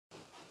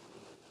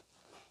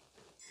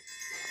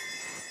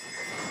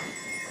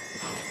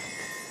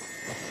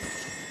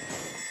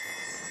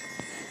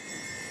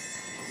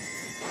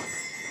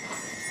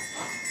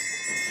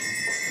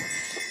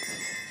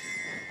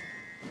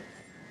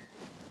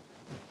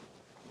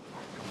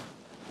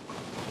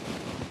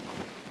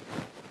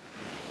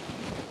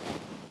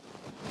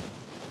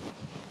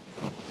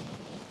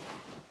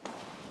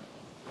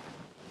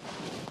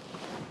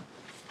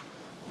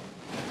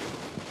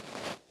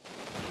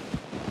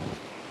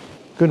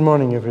Good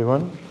morning,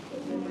 everyone.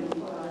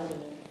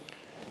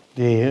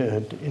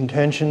 The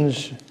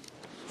intentions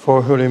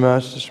for Holy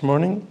Mass this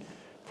morning,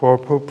 for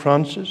Pope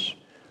Francis,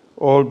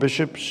 all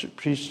bishops,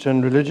 priests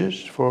and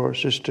religious, for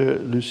Sister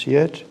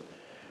Luciette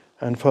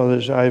and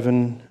Fathers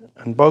Ivan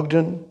and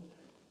Bogdan,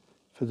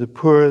 for the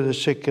poor, the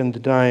sick and the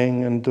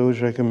dying, and those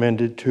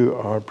recommended to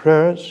our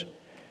prayers,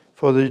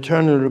 for the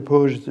eternal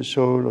repose of the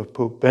soul of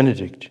Pope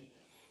Benedict,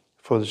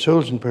 for the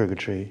souls in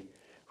purgatory,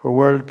 for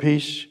world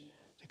peace,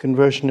 the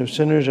conversion of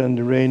sinners, and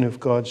the reign of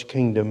God's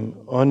kingdom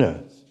on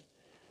earth.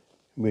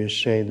 We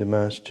say the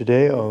Mass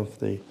today of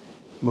the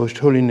most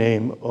holy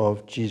name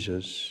of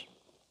Jesus.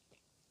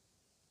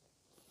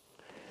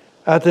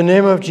 At the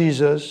name of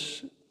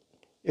Jesus,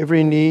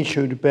 every knee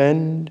should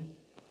bend,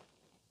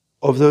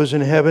 of those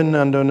in heaven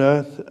and on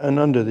earth and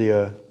under the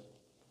earth,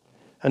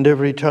 and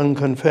every tongue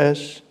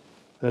confess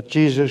that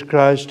Jesus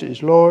Christ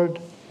is Lord,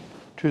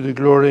 to the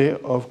glory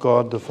of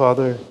God the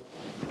Father.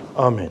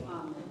 Amen.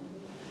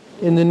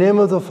 In the name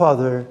of the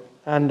Father,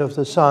 and of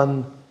the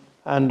Son,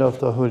 and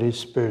of the Holy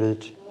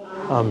Spirit.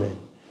 Amen.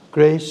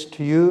 Grace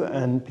to you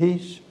and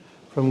peace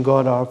from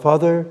God our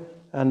Father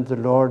and the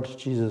Lord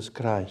Jesus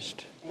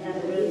Christ. And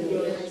with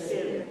your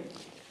spirit.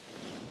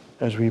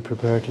 As we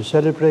prepare to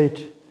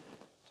celebrate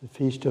the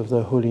feast of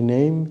the Holy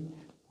Name,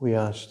 we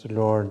ask the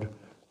Lord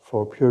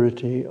for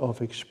purity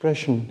of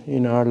expression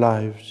in our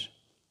lives.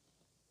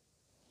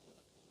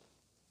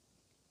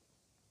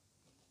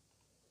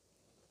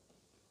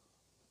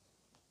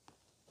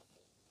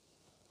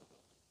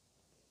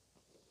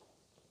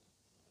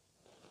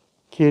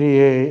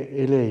 Kyrie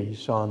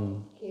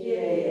eleison.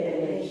 Kyrie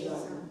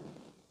eleison.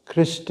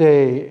 Christe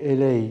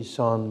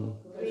eleison.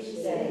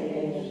 Christe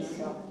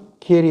eleison.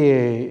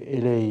 Kyrie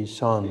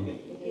eleison.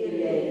 Kyrie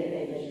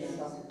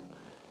eleison.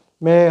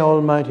 May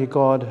Almighty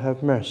God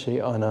have mercy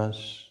on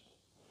us,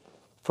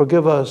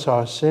 forgive us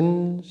our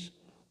sins,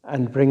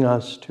 and bring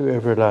us to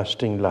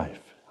everlasting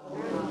life.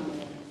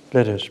 Amen.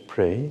 Let us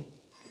pray.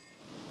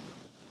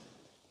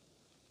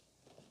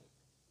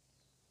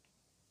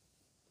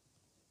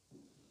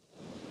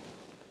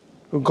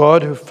 O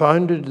God, who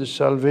founded the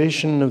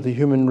salvation of the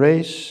human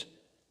race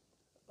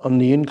on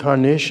the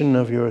incarnation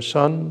of your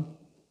Son,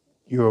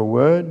 your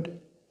Word,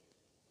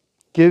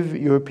 give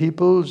your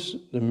peoples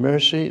the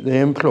mercy they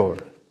implore,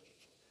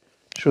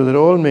 so that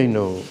all may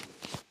know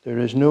there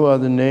is no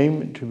other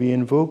name to be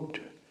invoked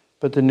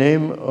but the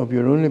name of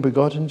your only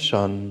begotten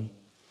Son,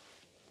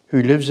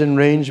 who lives and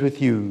reigns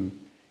with you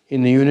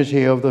in the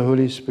unity of the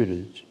Holy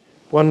Spirit,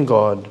 one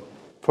God,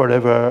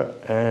 forever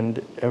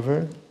and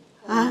ever.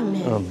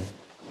 Amen. Amen.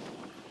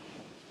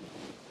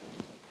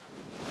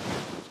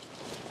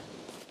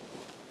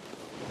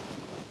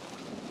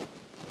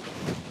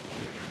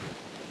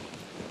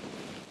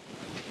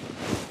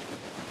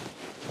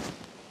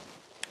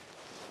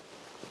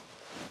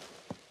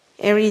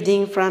 A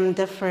reading from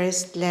the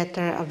first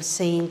letter of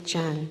St.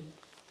 John.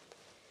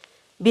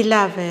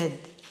 Beloved,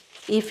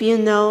 if you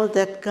know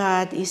that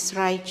God is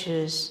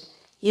righteous,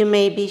 you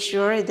may be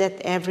sure that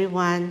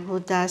everyone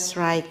who does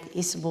right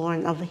is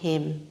born of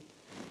him.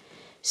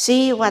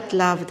 See what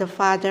love the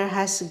Father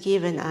has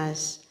given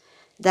us,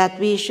 that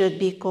we should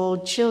be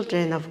called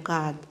children of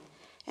God,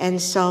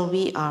 and so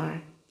we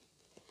are.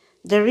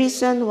 The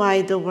reason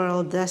why the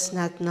world does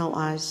not know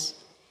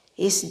us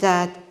is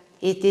that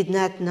it did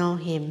not know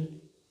him.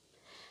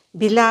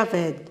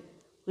 Beloved,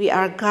 we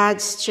are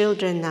God's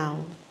children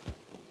now.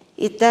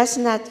 It does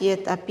not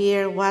yet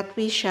appear what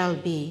we shall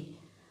be,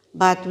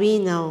 but we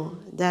know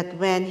that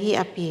when he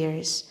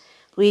appears,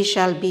 we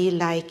shall be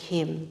like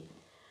him,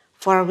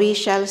 for we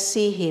shall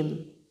see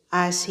him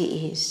as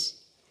he is.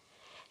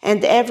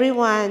 And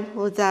everyone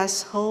who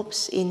thus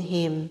hopes in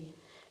him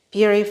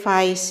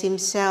purifies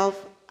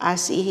himself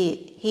as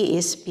he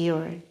is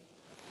pure.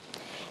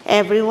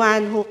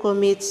 Everyone who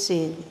commits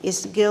sin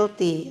is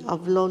guilty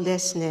of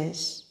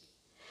lawlessness.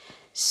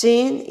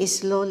 Sin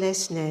is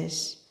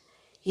lawlessness.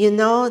 You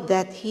know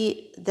that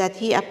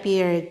he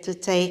appeared to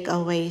take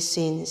away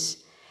sins,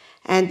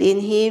 and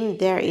in him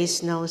there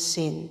is no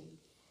sin.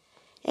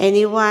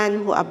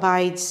 Anyone who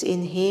abides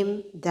in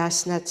him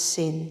does not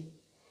sin.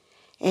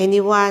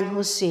 Anyone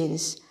who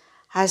sins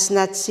has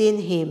not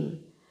seen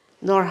him,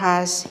 nor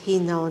has he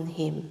known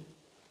him.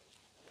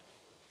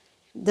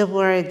 The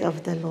word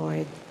of the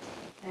Lord.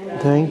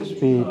 Thanks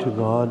be to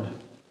God.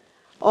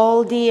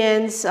 All the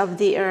ends of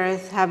the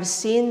earth have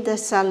seen the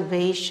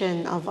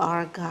salvation of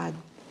our God.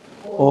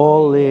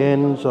 All the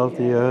ends of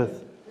the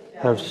earth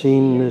have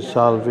seen the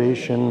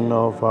salvation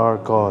of our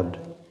God.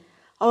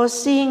 Oh,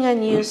 sing a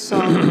new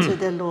song to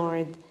the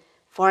Lord,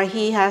 for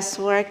he has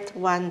worked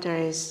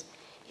wonders.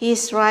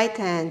 His right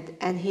hand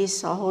and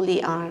his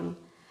holy arm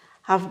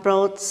have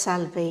brought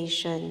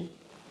salvation.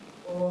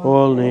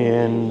 All the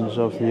ends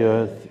of the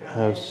earth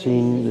have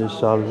seen the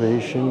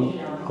salvation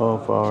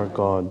of our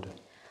God.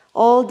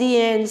 All the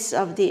ends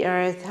of the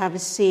earth have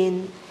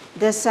seen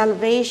the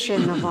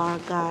salvation of our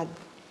God.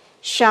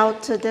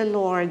 Shout to the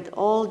Lord,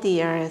 all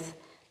the earth.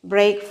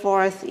 Break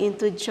forth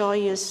into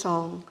joyous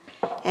song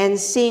and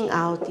sing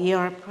out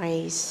your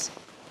praise.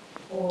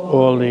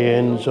 All the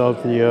ends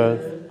of the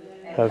earth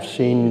have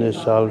seen the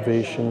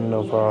salvation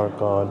of our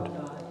God.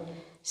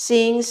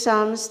 Sing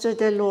psalms to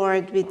the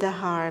Lord with the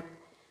harp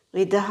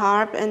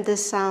and the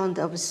sound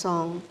of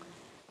song,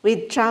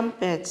 with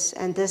trumpets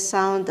and the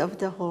sound of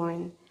the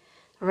horn.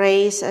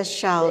 Raise a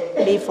shout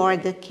before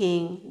the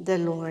King, the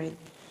Lord.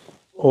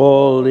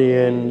 All the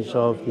ends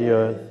of the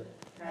earth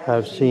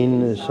have seen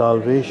the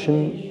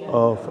salvation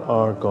of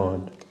our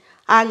God.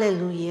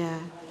 Alleluia.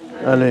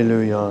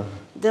 Alleluia.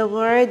 The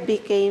Word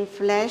became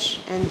flesh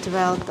and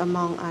dwelt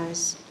among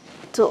us.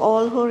 To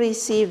all who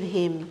receive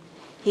him,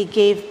 he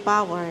gave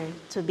power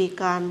to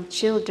become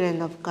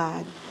children of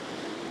God.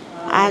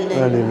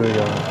 Alleluia.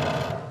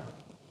 Alleluia.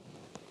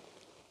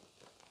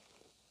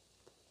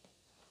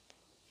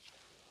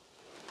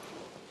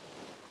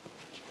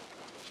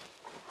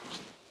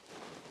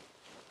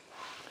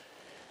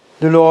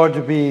 The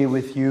Lord be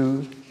with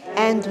you.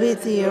 And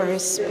with your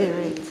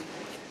spirit.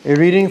 A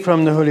reading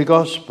from the Holy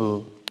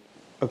Gospel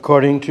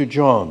according to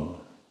John.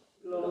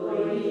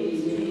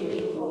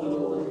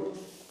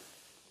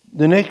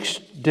 The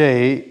next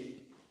day,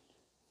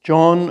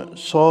 John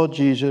saw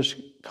Jesus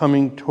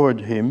coming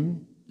toward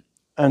him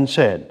and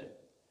said,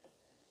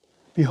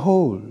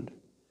 "Behold,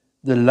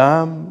 the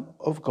Lamb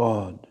of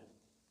God,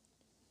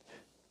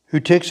 who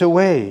takes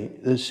away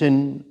the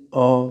sin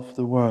of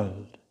the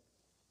world.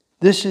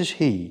 This is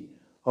he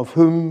of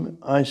whom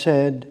I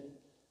said,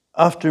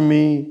 'After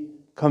me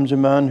comes a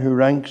man who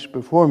ranks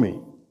before me,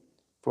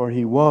 for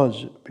he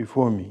was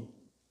before me.'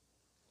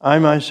 I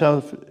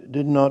myself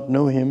did not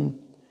know him,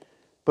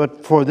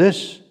 but for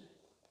this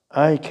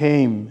I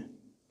came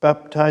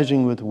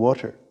baptizing with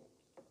water,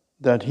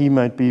 that he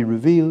might be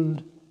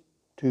revealed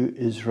to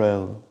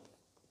Israel."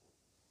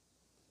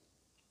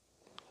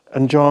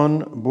 And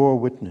John bore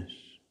witness.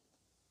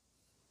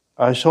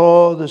 "I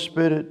saw the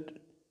Spirit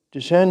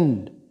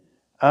descend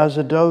as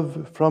a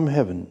dove from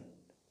heaven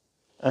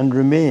and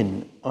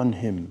remain on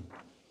him.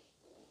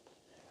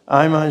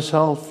 I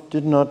myself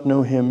did not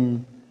know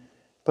him,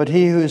 but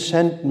he who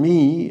sent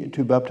me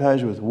to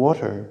baptize with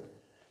water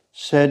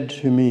said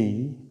to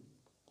me,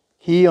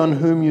 'He on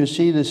whom you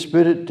see the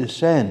Spirit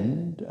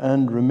descend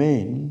and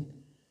remain,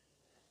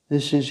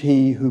 this is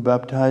he who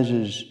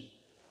baptizes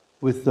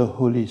with the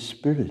Holy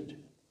Spirit.'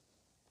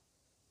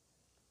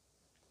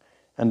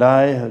 And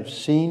I have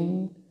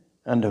seen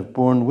and have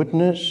borne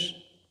witness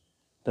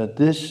that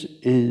this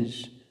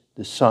is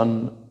the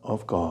Son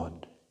of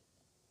God."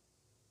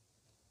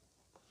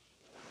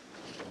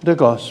 The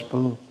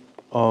Gospel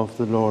of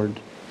the Lord.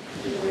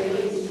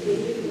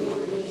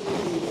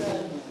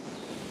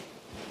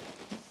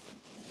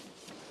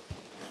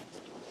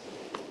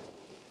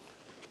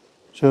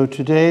 So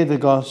today the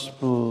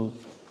Gospel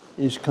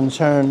is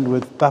concerned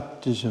with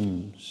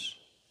baptisms.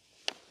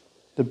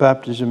 The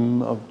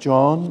baptism of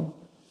John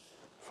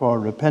for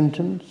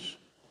repentance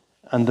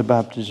and the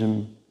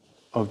baptism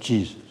of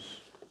Jesus.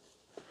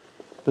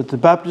 But the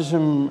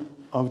baptism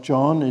of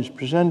John is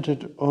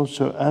presented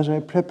also as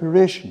a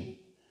preparation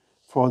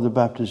for the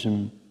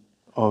baptism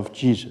of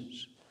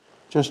Jesus,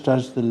 just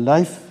as the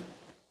life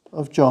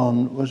of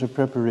John was a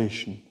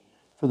preparation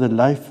for the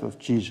life of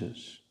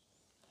Jesus,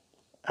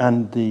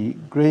 and the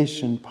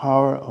grace and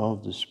power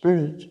of the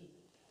Spirit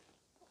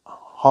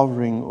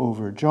hovering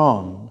over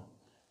John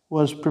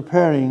was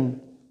preparing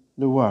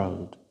the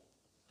world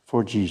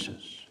for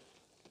Jesus.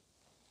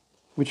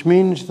 Which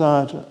means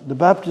that the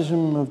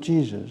baptism of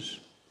Jesus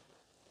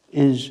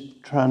is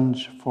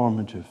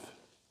transformative.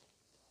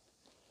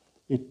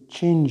 It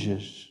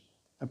changes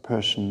a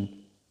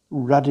person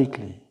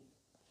radically.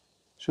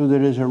 So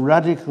there is a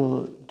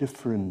radical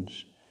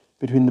difference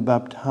between the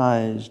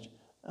baptized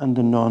and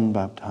the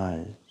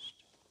non-baptized.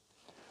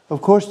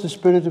 Of course, the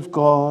Spirit of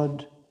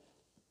God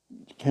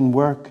can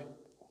work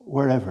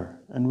wherever,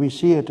 and we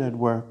see it at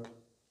work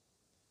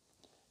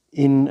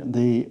in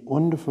the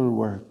wonderful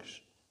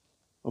works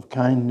of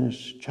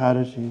kindness,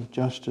 charity,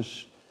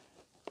 justice.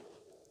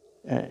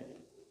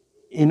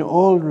 In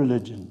all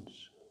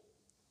religions,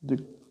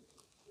 the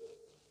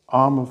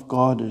arm of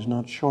God is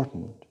not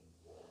shortened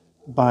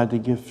by the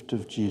gift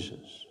of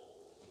Jesus.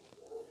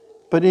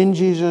 But in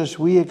Jesus,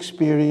 we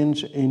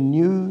experience a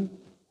new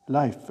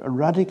life, a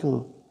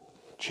radical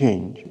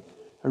change,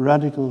 a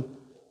radical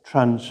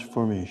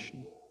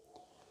transformation.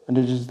 And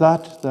it is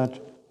that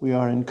we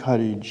are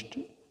encouraged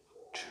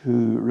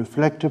to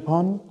reflect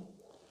upon,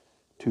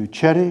 to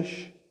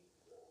cherish,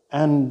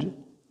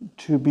 and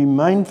to be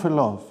mindful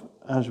of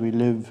as we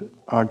live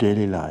our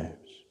daily lives.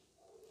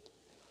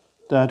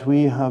 That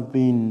we have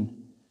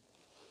been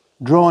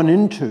drawn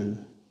into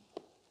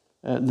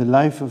the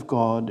life of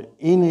God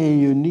in a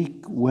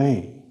unique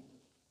way,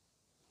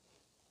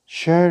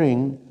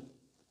 sharing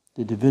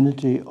the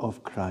divinity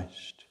of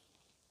Christ.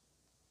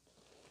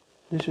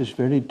 This is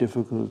very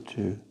difficult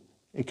to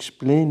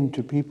explain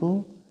to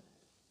people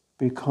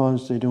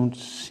because they don't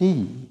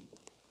see,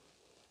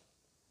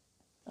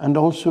 and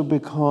also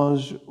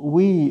because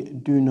we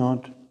do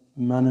not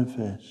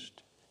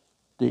manifest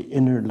the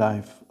inner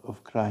life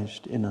of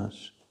Christ in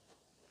us,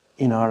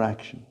 in our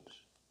actions.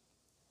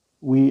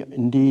 we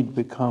indeed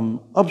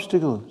become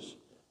obstacles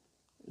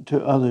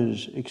to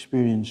others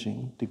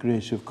experiencing the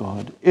grace of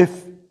God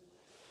if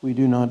we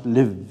do not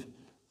live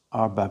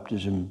our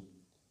baptism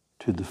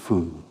to the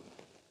full.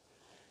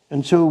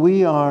 And so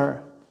we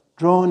are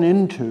drawn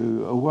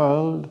into a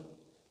world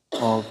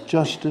of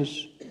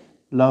justice,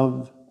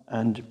 love,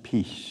 and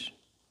peace,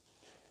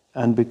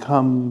 and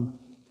become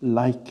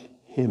like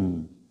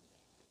Him.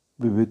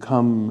 We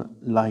become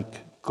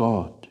like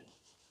God.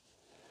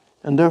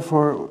 And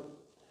therefore,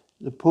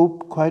 the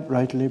Pope, quite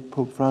rightly,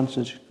 Pope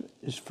Francis,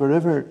 is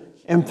forever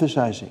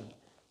emphasizing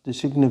the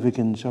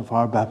significance of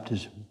our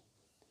baptism.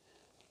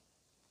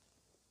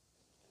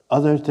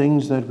 Other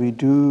things that we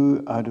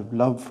do out of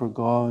love for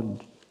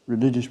God,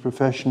 religious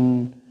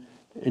profession,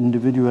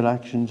 individual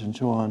actions, and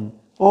so on,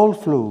 all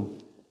flow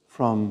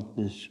from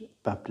this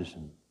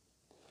baptism.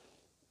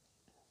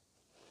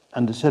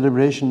 And the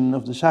celebration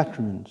of the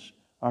sacraments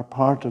are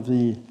part of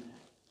the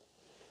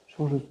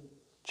sort of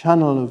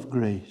channel of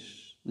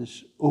grace,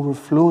 this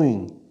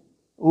overflowing,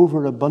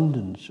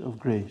 overabundance of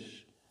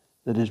grace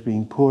that is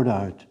being poured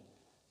out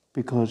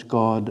because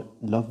God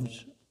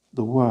loves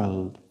the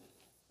world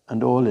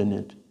and all in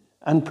it,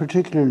 and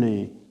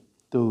particularly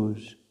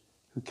those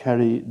who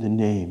carry the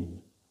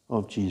name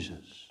of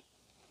Jesus.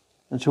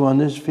 And so on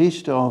this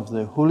feast of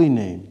the Holy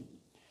Name,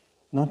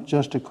 not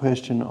just a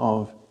question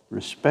of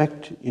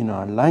respect in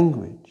our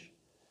language,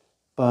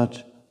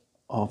 but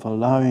of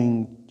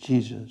allowing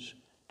Jesus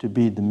to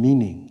be the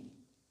meaning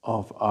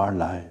of our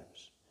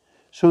lives,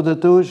 so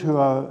that those who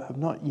have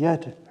not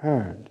yet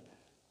heard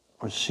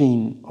or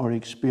seen or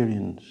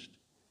experienced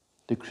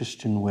the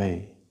Christian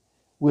way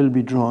will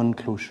be drawn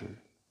closer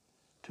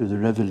to the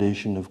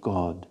revelation of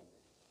God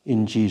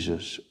in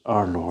Jesus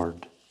our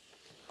Lord.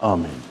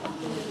 Amen.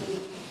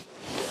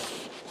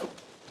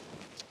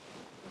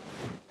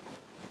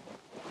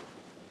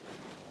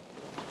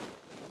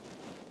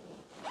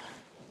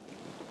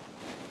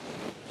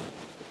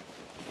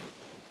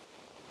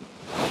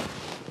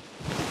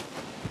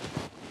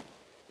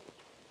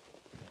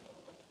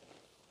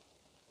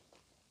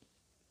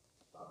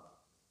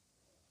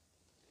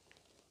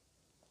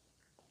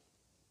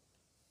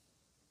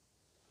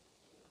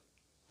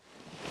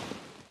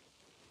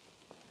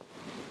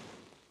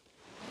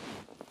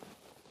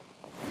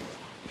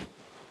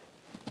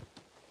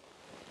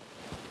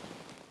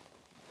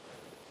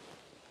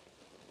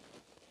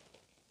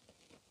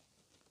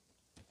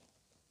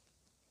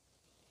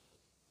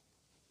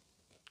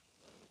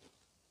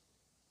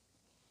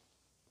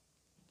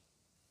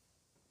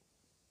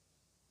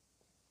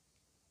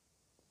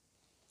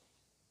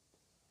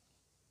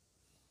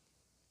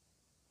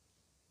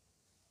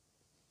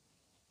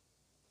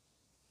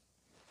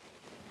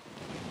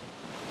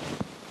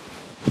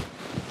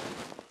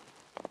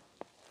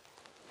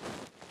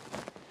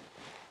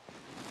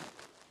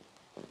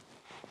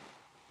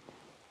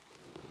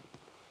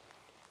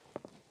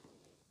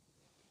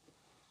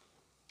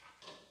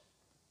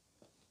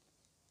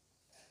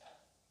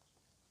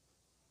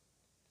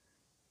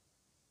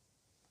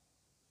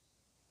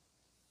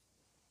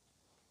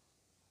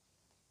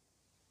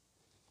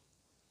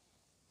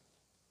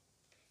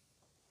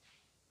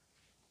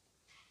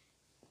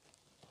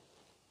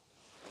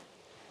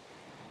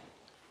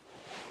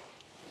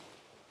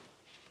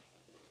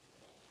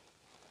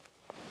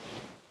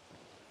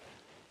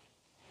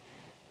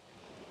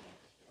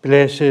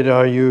 Blessed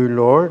are you,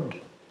 Lord,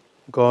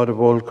 God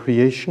of all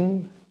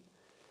creation,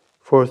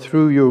 for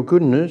through your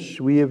goodness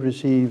we have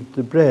received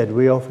the bread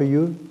we offer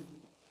you,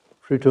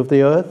 fruit of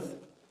the earth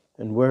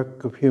and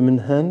work of human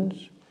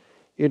hands.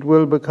 It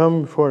will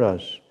become for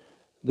us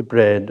the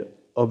bread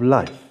of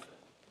life.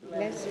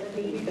 Blessed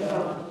be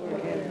God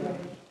forever.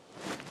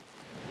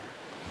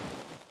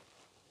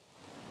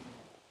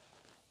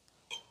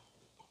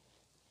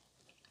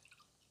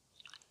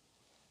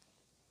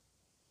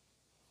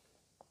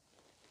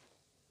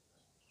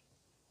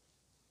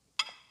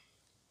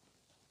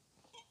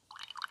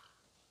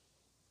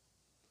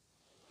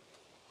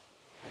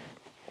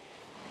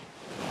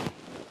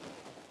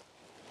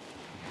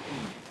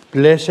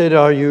 Blessed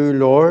are you,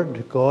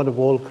 Lord, God of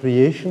all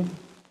creation,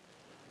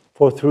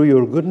 for through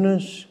your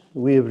goodness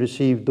we have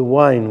received the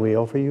wine we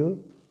offer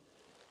you,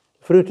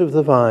 fruit of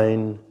the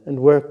vine and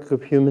work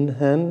of human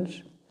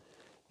hands.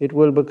 It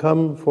will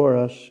become for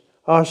us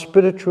our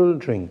spiritual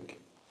drink.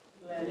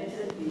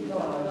 Blessed be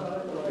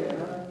God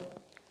forever.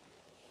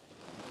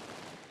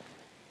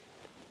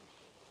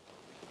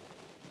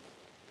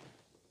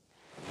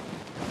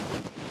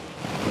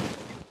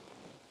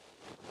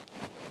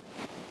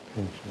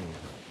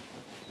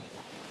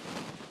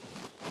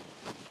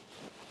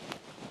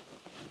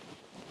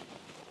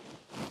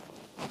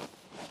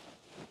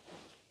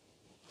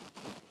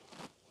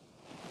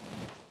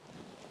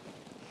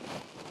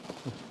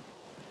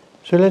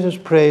 So let us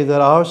pray that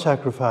our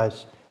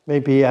sacrifice may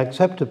be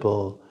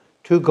acceptable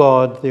to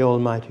God, the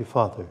Almighty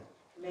Father.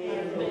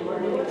 May the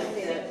Lord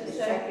accept the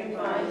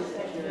sacrifice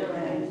at your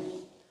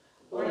hands,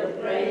 for the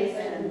praise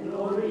and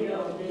glory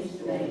of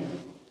his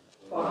name,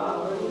 for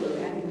our good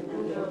and the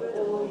good of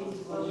all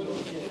his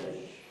holy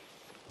church.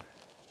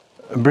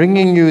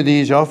 bringing you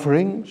these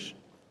offerings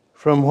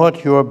from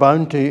what your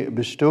bounty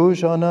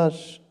bestows on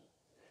us,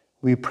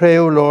 we pray,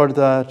 O Lord,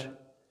 that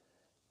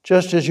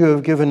just as you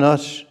have given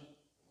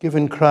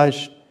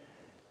Christ,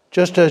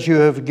 just as you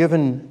have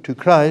given to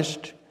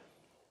Christ,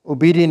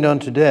 obedient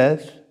unto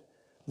death,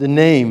 the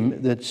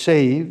name that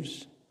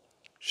saves,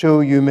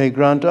 so you may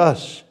grant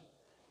us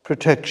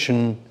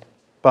protection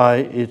by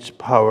its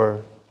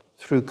power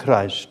through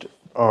Christ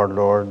our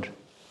Lord.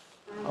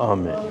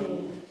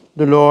 Amen.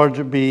 The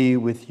Lord be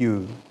with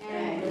you.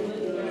 And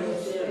with your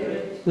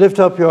spirit. Lift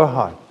up your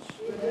hearts.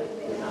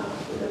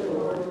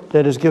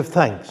 Let us give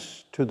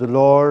thanks to the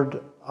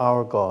Lord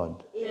our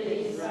God. It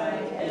is right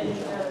and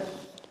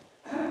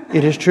just.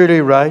 It is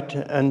truly right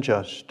and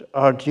just,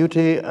 our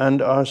duty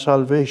and our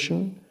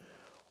salvation,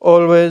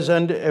 always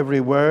and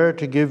everywhere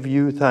to give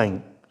you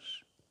thanks.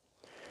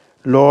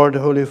 Lord,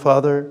 Holy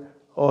Father,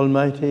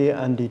 Almighty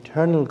and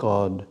eternal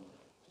God,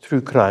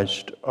 through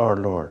Christ our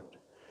Lord.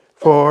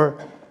 For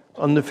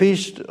on the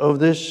feast of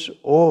this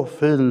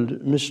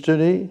awe-filled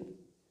mystery,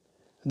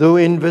 though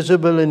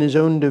invisible in his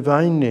own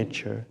divine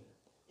nature,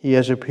 he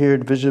has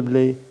appeared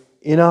visibly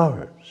in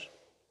ours.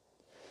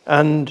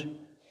 And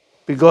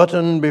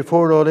begotten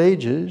before all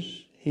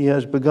ages, he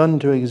has begun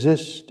to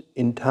exist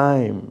in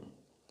time,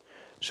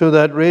 so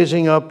that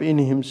raising up in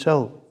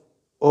himself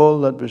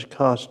all that was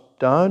cast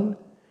down,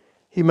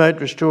 he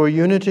might restore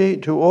unity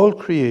to all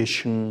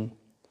creation,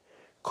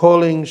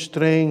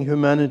 straying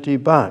humanity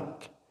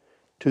back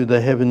to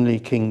the heavenly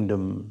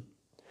kingdom.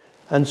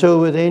 And so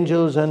with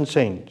angels and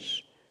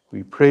saints,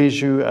 we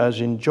praise you as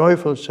in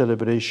joyful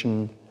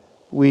celebration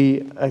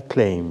we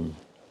acclaim.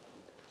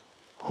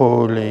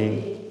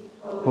 Holy,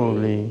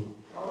 holy,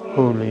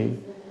 holy,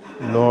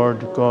 Lord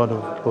God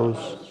of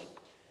hosts,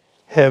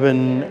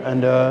 heaven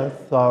and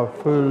earth are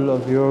full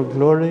of your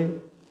glory.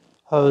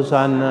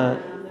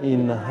 Hosanna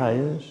in the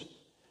highest.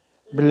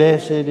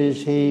 Blessed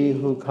is he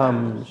who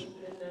comes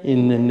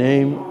in the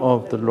name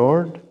of the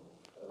Lord.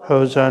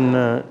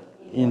 Hosanna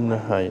in the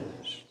highest.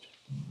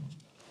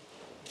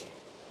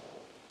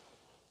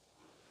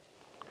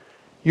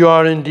 You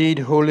are indeed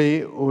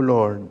holy, O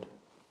Lord,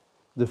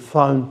 the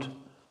fount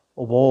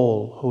of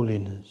all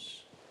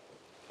holiness.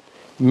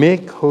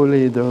 Make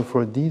holy,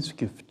 therefore, these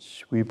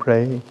gifts, we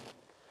pray,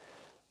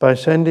 by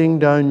sending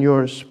down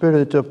your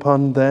Spirit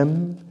upon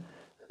them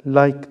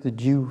like the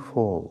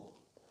dewfall,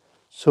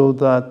 so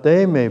that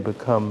they may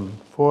become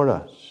for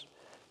us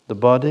the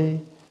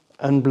body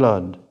and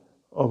blood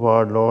of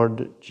our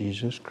Lord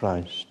Jesus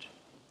Christ.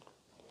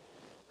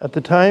 At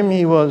the time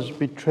he was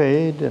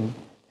betrayed and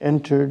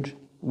entered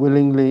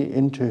willingly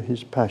into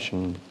his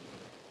passion,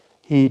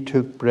 he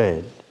took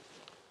bread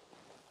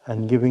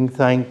and, giving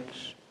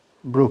thanks,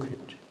 broke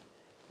it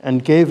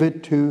and gave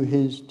it to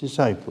his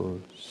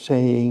disciples,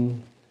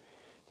 saying,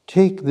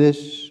 "Take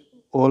this,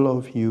 all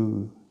of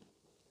you,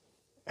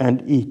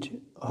 and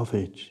eat of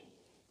it.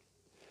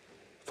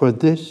 For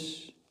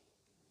this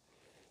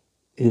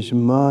is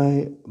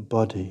my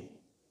body,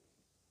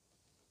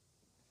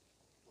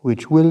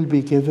 which will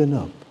be given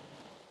up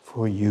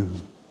for you."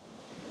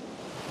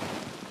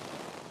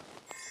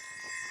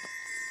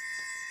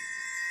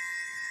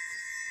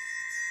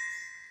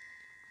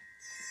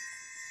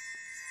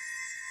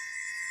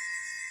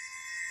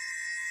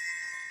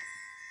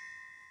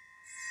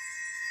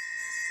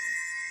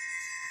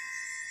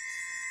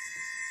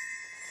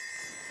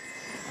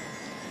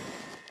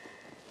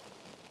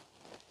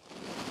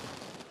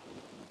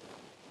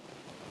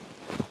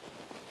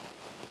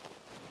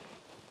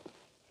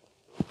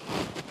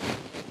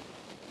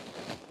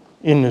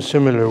 In a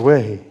similar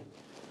way,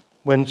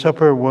 when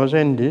supper was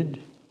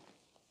ended,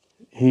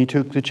 he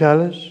took the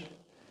chalice,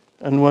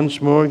 and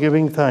once more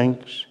giving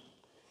thanks,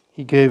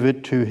 he gave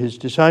it to his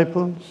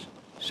disciples,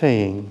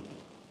 saying,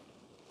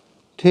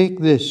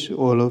 "Take this,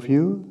 all of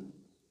you,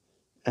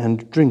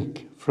 and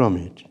drink from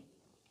it.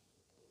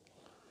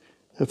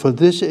 For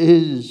this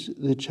is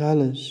the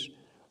chalice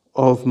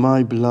of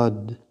my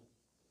blood,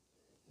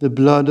 the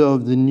blood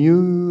of the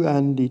new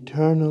and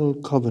eternal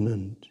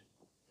covenant,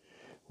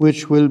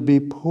 which will be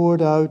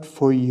poured out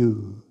for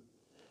you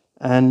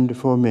and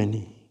for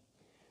many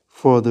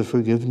for the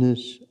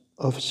forgiveness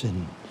of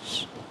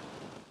sins.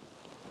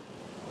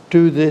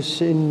 Do this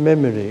in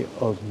memory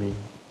of me."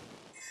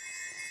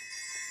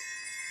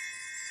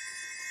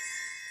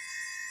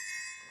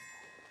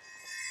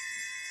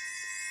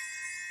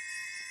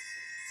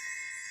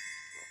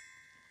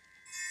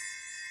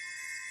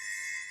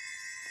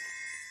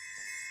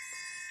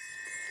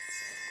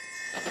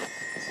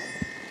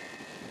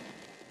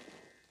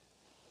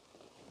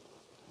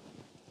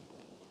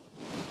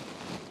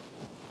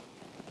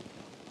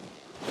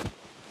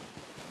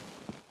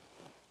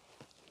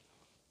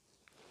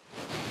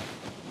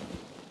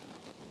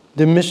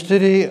 The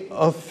mystery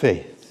of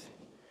faith.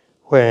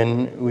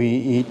 When we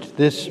eat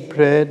this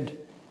bread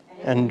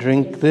and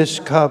drink this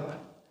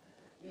cup,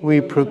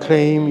 we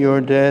proclaim your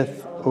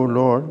death, O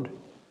Lord,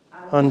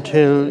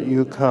 until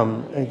you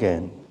come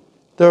again.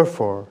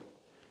 Therefore,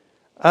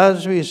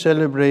 as we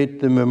celebrate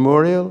the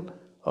memorial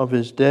of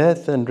his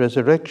death and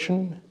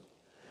resurrection,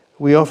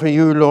 We offer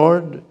you,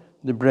 Lord,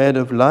 the bread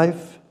of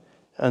life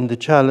and the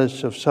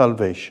chalice of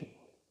salvation,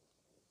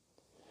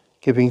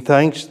 giving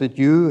thanks that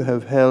you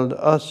have held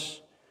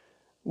us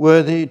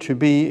worthy to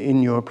be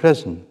in your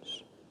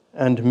presence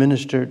and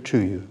minister to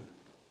you.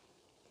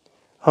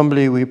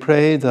 Humbly we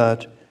pray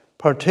that,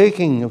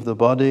 partaking of the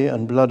body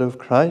and blood of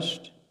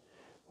Christ,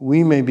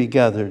 we may be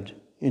gathered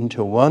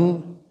into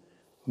one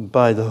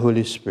by the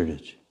Holy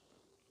Spirit.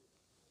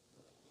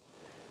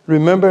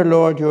 Remember,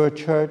 Lord, your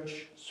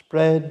church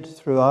spread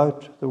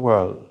throughout the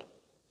world,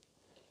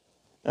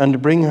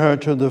 and bring her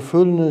to the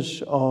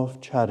fullness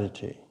of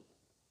charity.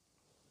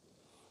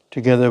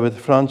 Together with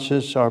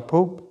Francis, our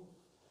Pope,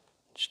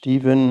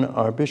 Stephen,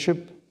 our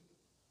Bishop,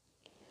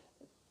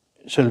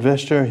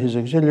 Sylvester, his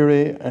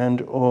auxiliary,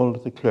 and all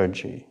the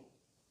clergy.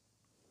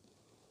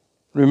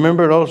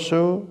 Remember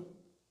also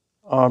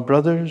our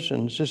brothers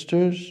and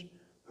sisters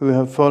who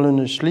have fallen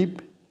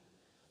asleep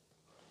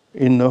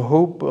in the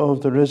hope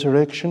of the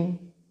resurrection,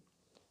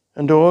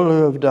 and all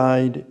who have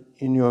died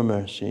in your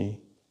mercy.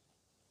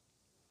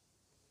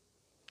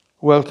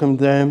 Welcome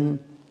them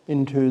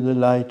into the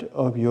light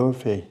of your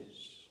face.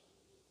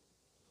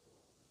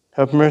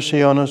 Have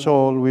mercy on us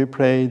all, we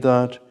pray,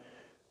 that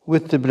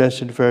with the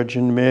Blessed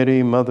Virgin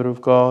Mary, Mother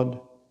of God,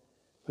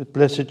 with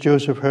blessed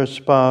Joseph, her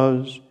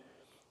spouse,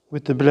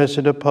 with the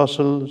blessed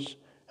apostles,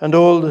 and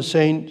all the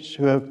saints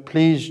who have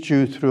pleased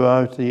you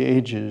throughout the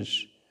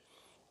ages,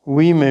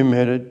 we may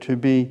merit to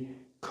be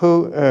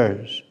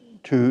co-heirs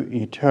to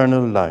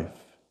eternal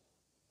life,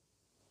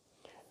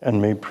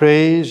 and may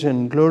praise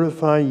and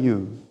glorify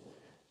you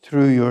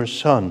through your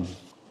Son,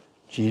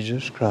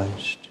 Jesus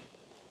Christ.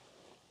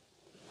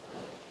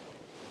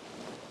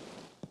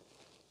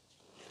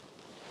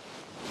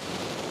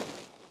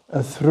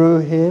 Through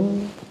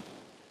him,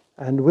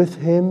 and with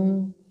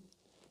him,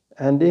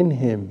 and in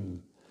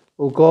him,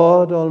 O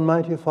God,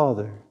 Almighty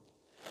Father,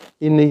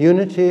 in the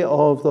unity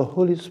of the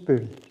Holy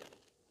Spirit,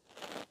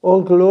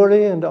 all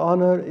glory and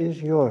honor is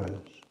yours,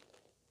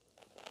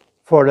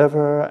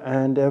 forever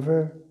and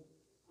ever.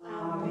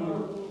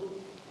 Amen.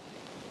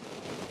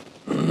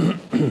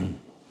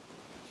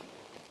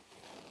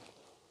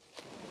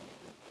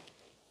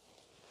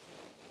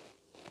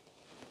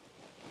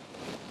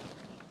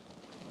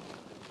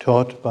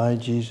 Taught by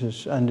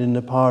Jesus and in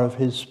the power of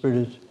his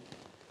Spirit,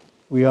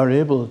 we are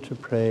able to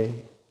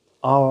pray,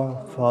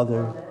 Our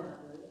Father,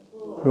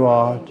 who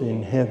art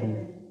in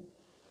heaven,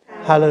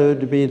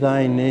 hallowed be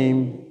thy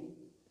name.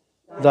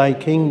 Thy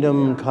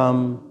kingdom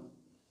come,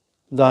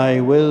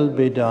 thy will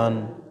be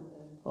done,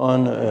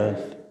 on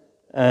earth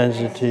as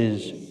it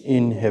is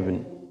in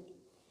heaven.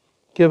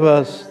 Give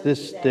us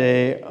this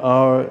day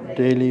our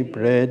daily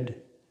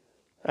bread,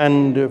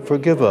 and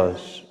forgive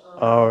us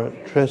our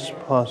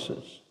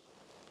trespasses,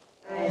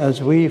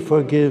 as we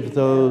forgive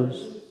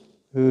those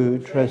who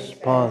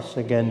trespass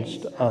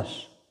against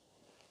us.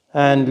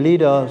 And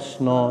lead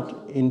us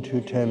not into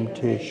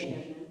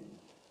temptation,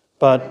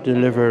 but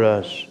deliver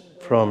us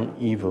from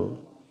evil.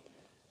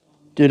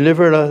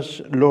 Deliver us,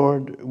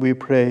 Lord, we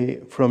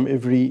pray, from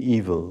every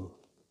evil.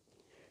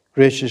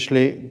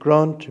 Graciously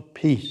grant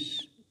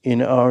peace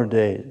in our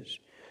days,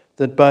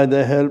 that by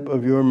the help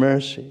of your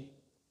mercy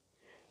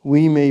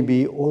we may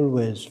be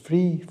always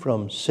free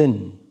from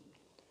sin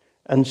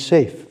and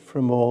safe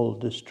from all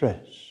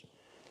distress,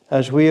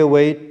 as we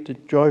await the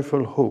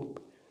joyful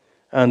hope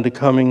and the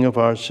coming of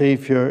our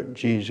Saviour,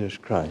 Jesus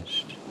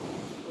Christ.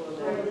 For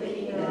the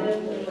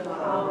kingdom, the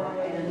power,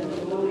 and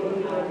the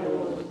glory are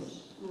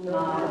yours,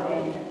 now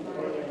and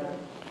forever.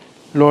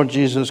 Lord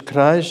Jesus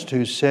Christ,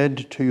 who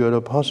said to your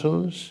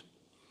apostles,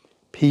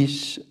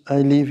 Peace I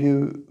leave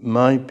you,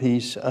 my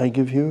peace I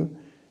give you,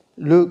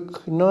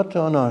 look not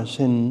on our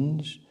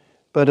sins,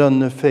 but on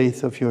the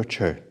faith of your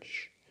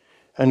church,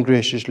 and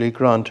graciously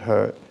grant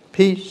her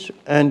peace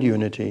and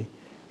unity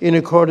in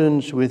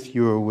accordance with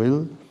your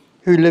will,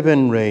 who live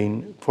and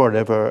reign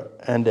forever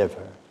and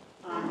ever.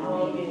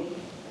 Amen.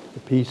 The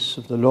peace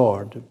of the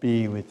Lord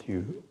be with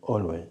you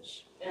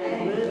always.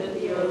 And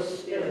with your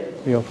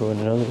spirit. We offer one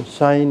another a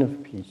sign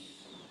of peace.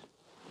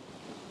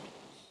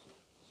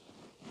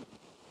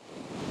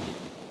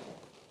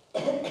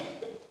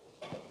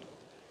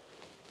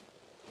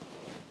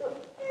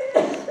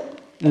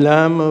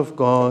 Lamb of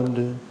God,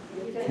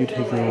 you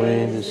take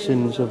away the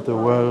sins of the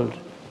world,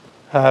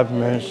 have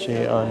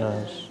mercy on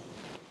us.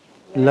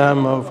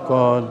 Lamb of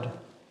God,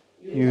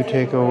 you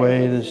take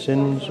away the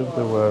sins of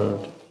the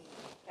world,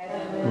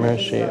 have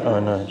mercy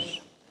on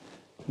us.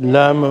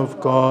 Lamb of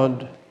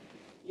God,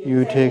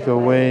 you take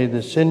away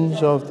the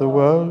sins of the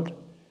world,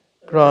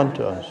 grant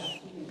us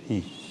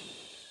peace.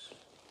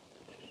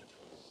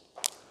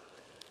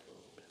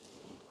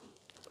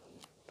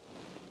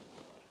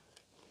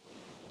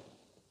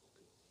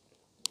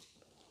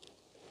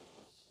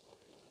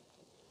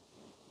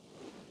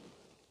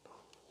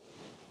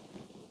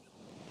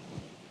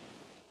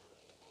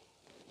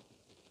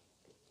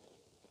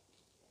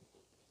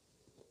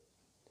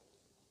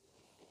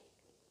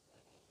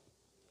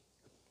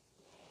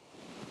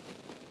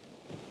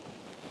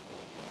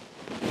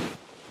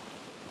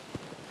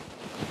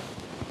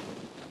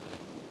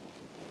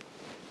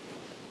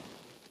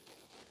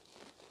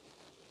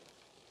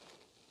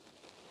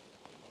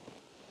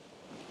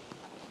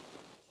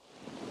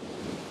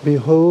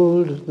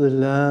 Behold the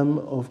Lamb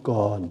of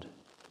God.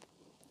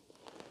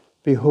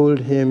 Behold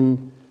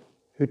him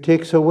who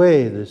takes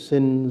away the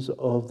sins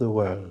of the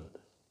world.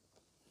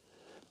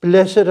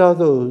 Blessed are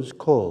those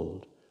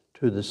called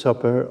to the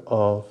supper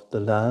of the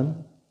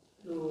Lamb.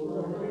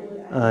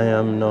 I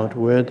am not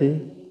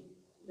worthy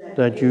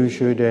that you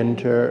should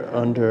enter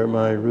under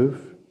my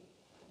roof,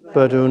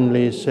 but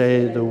only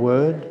say the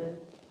word,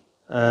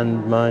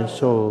 and my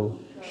soul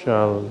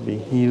shall be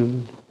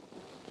healed.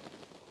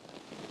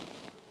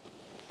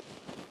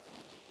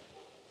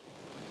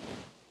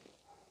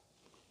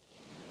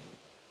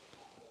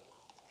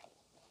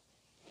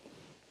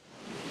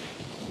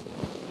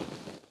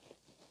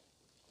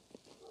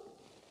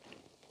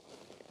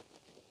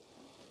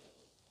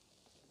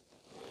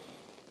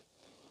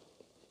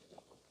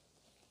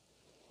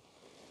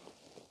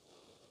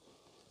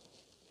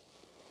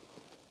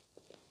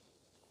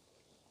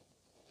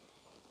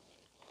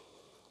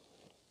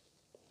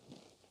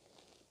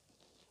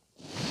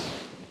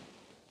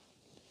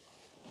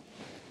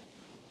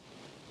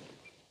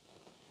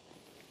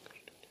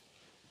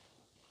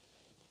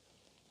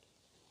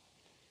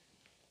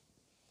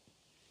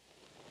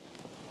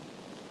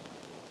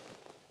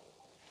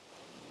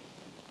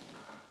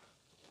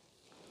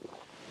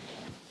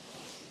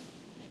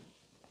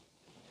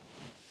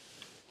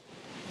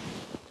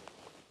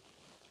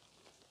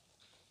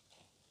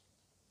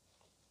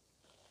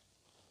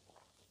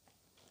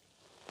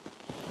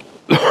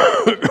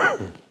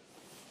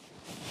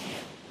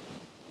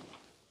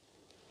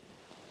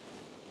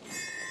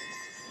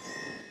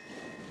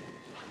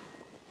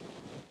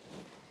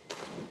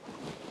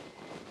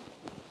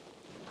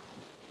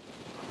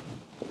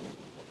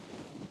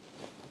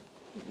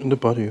 In the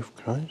body of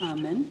Christ.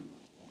 Amen.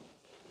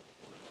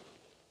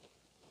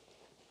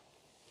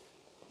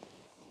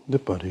 The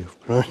body of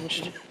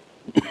Christ.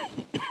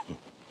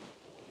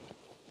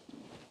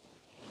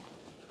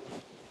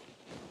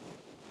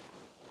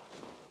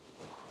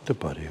 The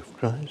body of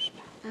Christ.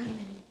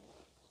 Amen.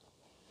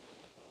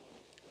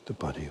 The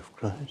body of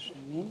Christ.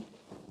 Amen.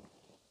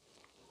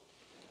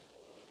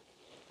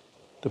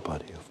 The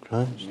body of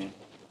Christ.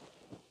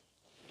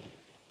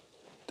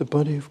 The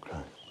body of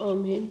Christ.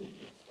 Amen.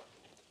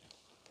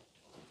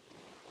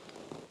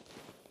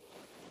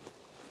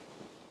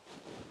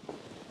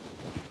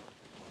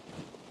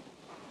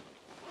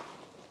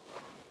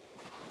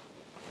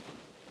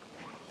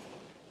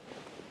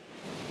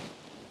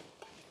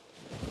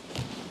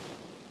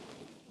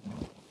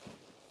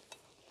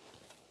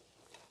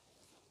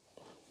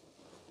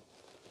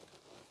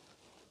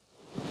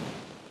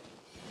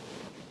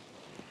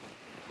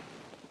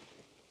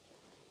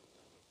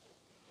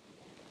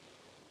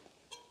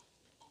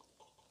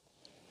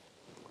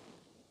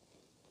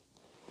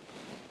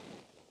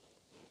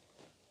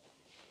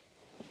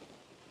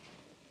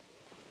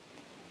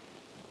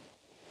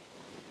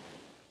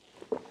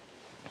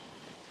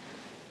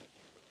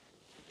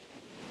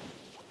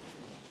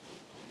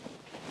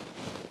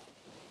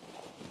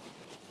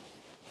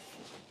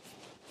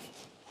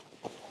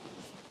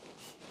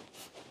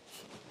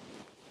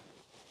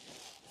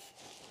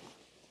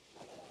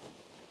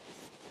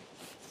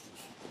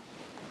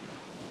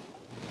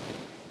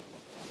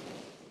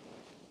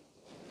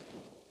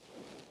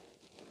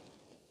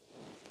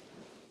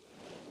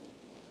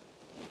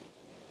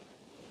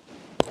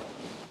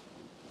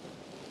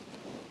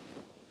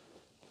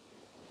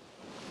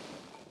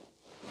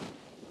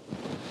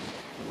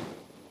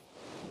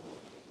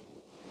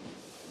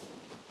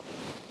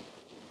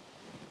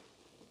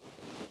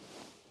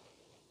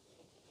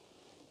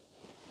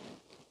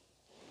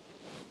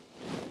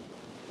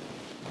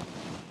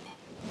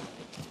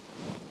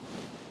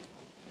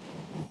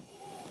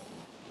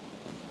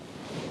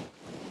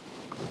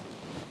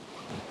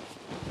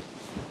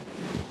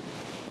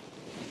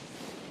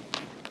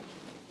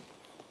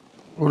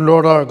 O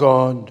Lord our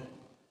God,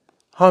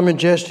 how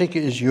majestic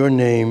is your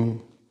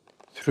name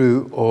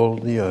through all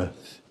the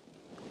earth.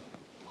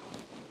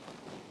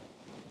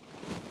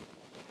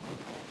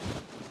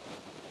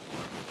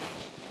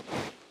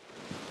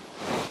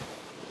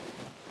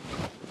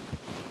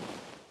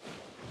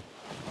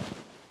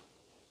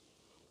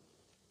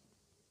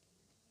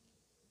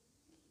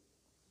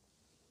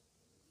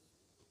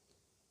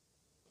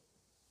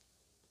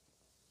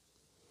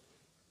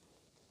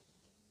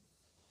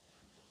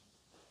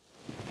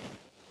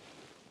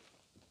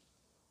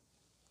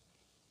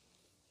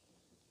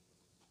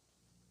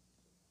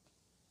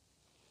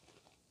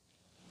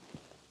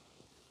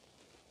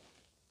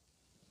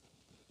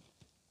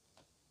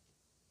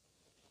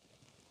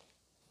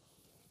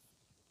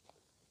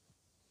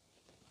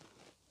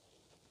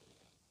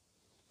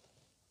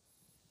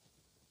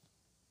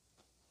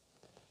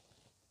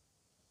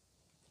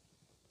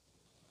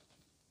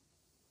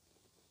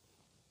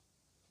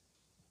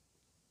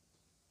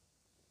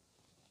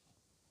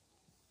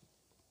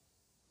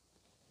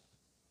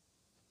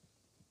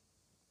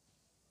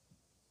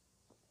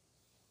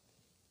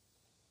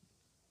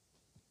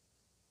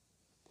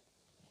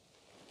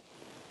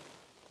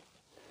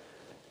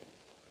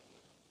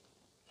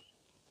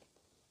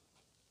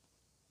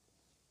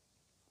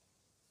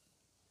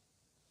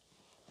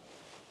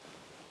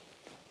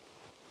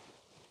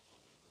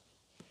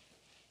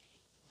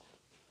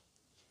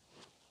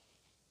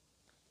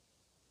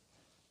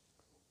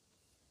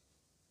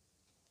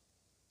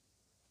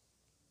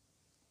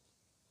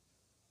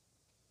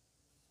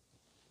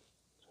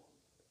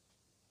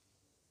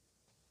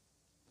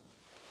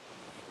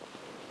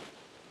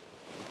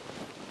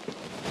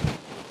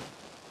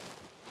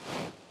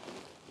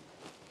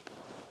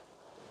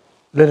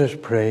 Let us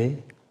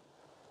pray.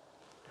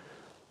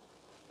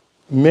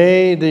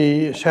 May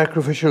the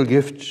sacrificial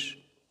gifts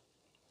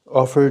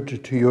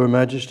offered to your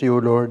majesty, O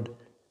Lord,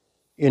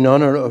 in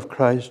honor of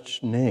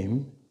Christ's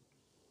name,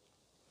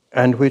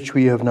 and which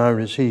we have now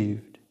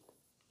received,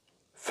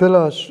 fill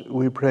us,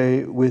 we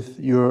pray, with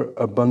your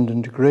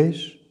abundant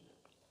grace,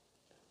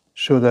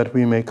 so that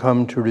we may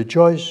come to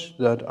rejoice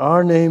that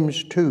our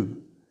names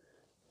too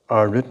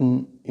are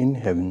written in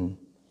heaven,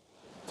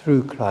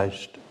 through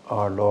Christ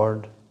our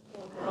Lord.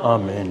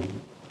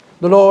 Amen.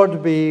 The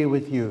Lord be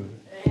with you.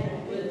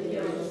 And with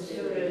your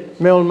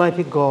spirit. May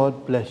Almighty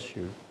God bless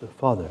you, the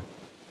Father,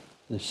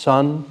 the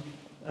Son,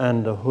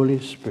 and the Holy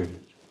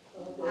Spirit.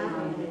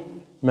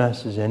 Amen.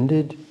 Mass is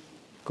ended.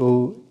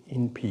 Go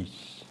in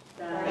peace.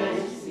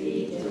 Thanks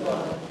be to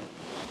God.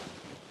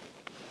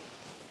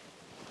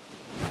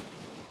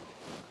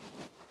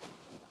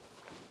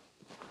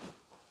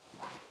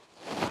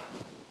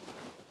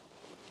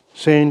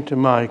 Saint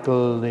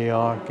Michael the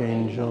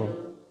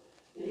Archangel,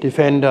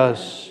 defend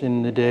us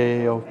in the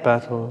day of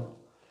battle.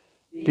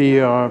 Be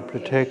our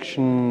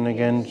protection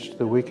against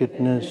the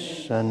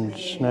wickedness and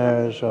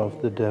snares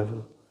of the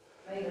devil.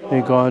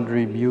 May God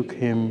rebuke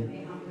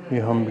him, we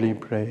humbly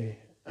pray.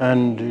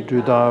 And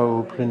do thou,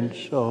 O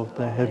Prince of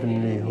the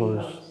heavenly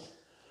hosts,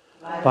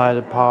 by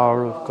the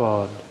power of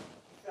God,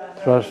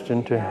 thrust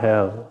into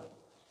hell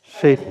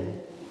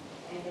Satan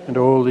and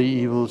all the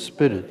evil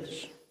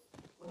spirits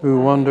who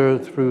wander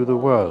through the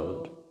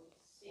world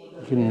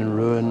in the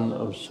ruin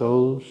of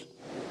souls.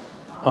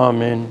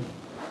 Amen.